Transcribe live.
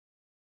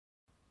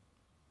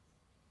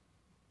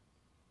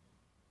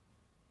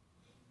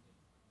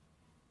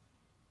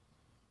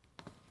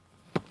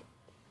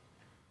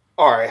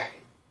Alright,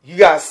 you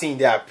guys seen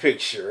that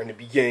picture in the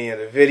beginning of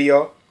the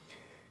video.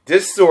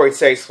 This story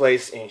takes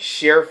place in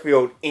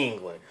Sheffield,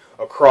 England,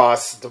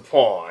 across the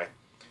pond.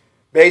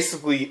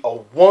 Basically, a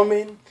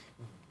woman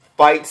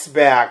fights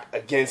back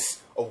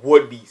against a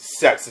would-be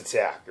sex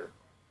attacker.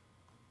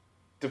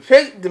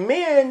 The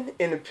man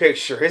in the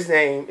picture, his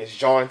name is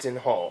Jonathan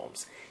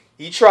Holmes.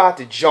 He tried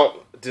to jump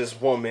this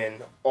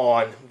woman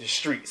on the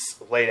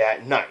streets late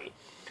at night,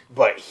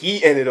 but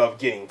he ended up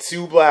getting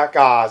 2 black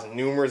eyes and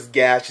numerous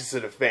gashes to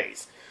the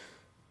face.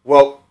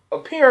 Well,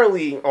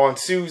 apparently on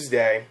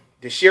Tuesday,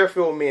 the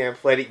Sheffield man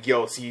pleaded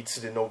guilty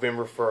to the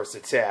November 1st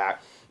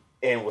attack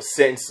and was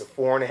sentenced to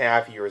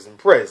 4.5 years in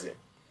prison.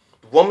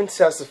 The woman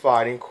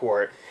testified in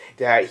court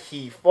that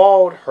he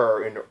followed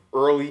her in the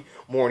early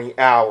morning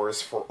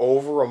hours for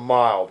over a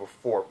mile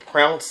before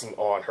pouncing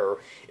on her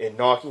and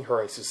knocking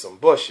her into some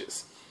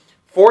bushes.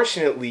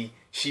 Fortunately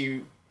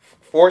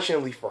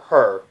for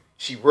her,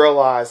 she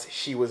realized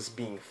she was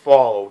being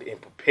followed and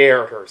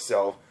prepared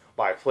herself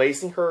by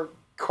placing her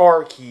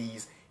car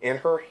keys in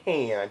her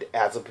hand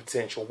as a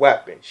potential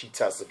weapon, she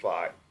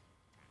testified.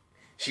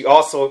 She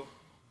also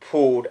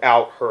pulled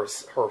out her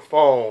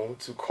phone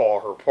to call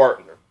her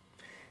partner.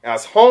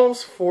 As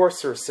Holmes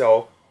forced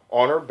herself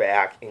on her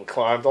back and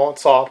climbed on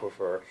top of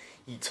her,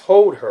 he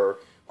told her,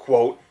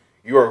 quote,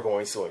 "You are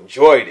going to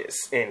enjoy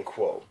this," end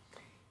quote.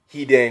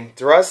 He then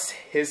thrust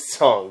his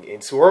tongue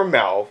into her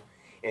mouth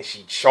and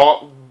she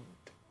chomped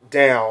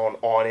down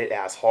on it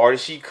as hard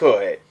as she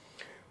could.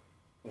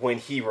 When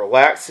he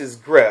relaxed his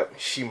grip,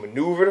 she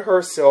maneuvered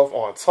herself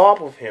on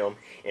top of him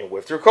and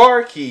with her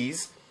car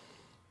keys,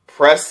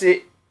 pressed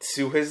it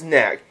to his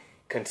neck,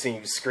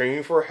 continued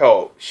screaming for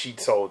help, she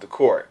told the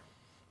court.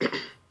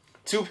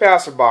 2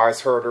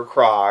 passerbys heard her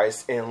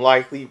cries and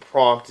likely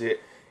prompted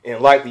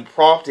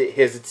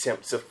his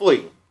attempt to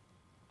flee.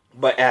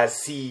 But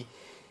as he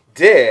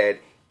did,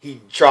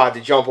 he tried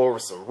to jump over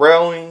some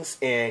railings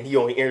and he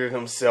only injured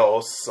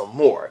himself some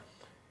more.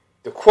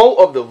 The quote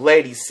of the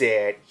lady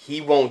said,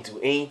 "He won't do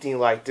anything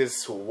like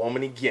this to a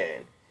woman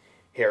again,"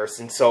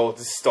 Harrison told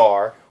the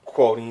Star,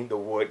 quoting the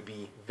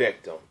would-be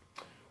victim.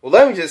 Well,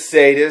 let me just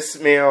say this,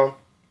 ma'am.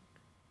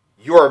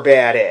 You're a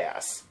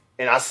badass.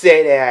 And I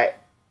say that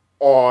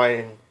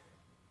on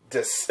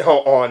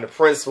the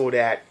principle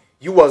that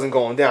you wasn't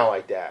going down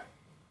like that.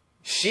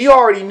 She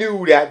already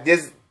knew that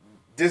this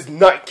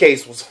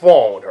nutcase was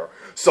following her.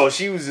 So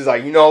she was just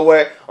like, you know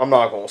what? I'm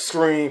not going to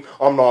scream.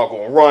 I'm not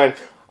going to run.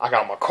 I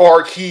got my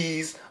car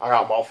keys, I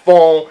got my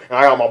phone, and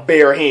I got my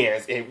bare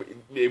hands, and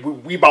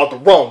we about to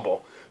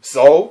rumble.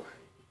 So,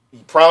 he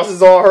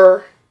pounces on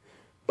her,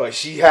 but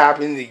she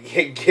happens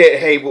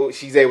to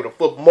she's able to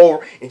flip him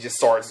over and just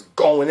starts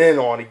going in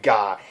on the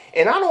guy.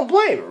 And I don't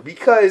blame her,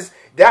 because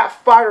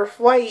that fight or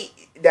flight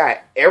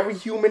that every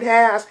human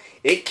has,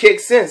 it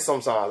kicks in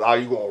sometimes. Are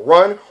you going to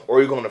run or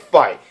are you going to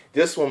fight?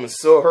 This woman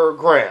stood her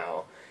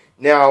ground.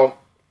 Now,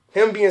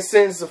 him being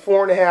sentenced to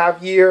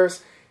 4.5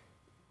 years,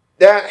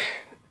 that,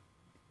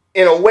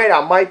 in a way,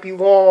 that might be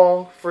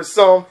long for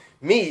some.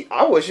 Me,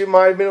 I wish it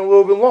might have been a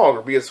little bit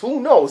longer, because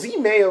who knows? He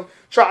may have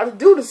tried to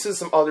do this to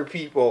some other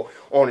people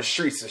on the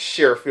streets of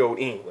Sheffield,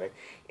 England.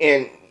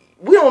 And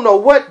we don't know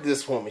what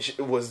this woman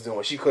was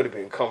doing. She could have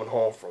been coming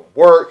home from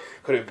work,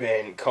 could have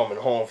been coming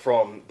home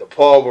from the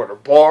pub or the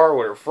bar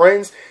with her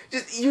friends.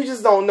 You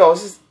just don't know.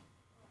 It's just,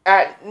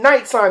 at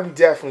nighttime, you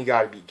definitely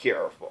got to be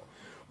careful.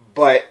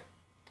 But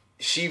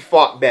she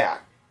fought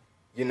back.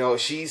 You know,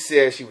 she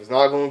said she was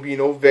not going to be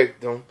no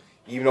victim.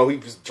 Even though he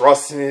was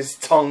thrusting his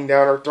tongue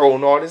down her throat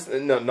and all this.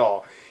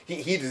 No.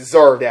 He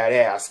deserved that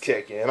ass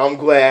kicking. And I'm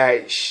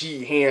glad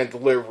she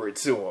hand-delivered it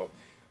to him.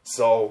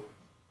 So,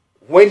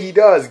 when he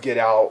does get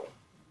out,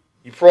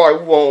 he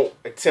probably won't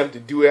attempt to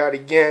do that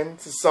again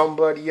to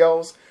somebody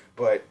else.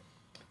 But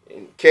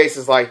in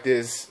cases like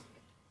this,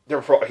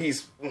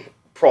 he's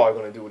probably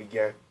going to do it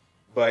again.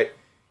 But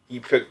he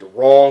picked the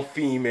wrong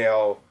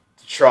female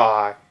to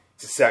try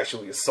to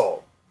sexually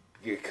assault.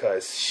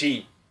 Because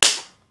she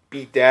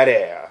beat that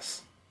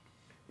ass.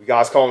 You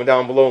guys comment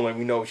down below and let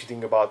me know what you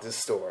think about this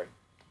story.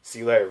 See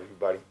you later,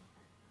 everybody.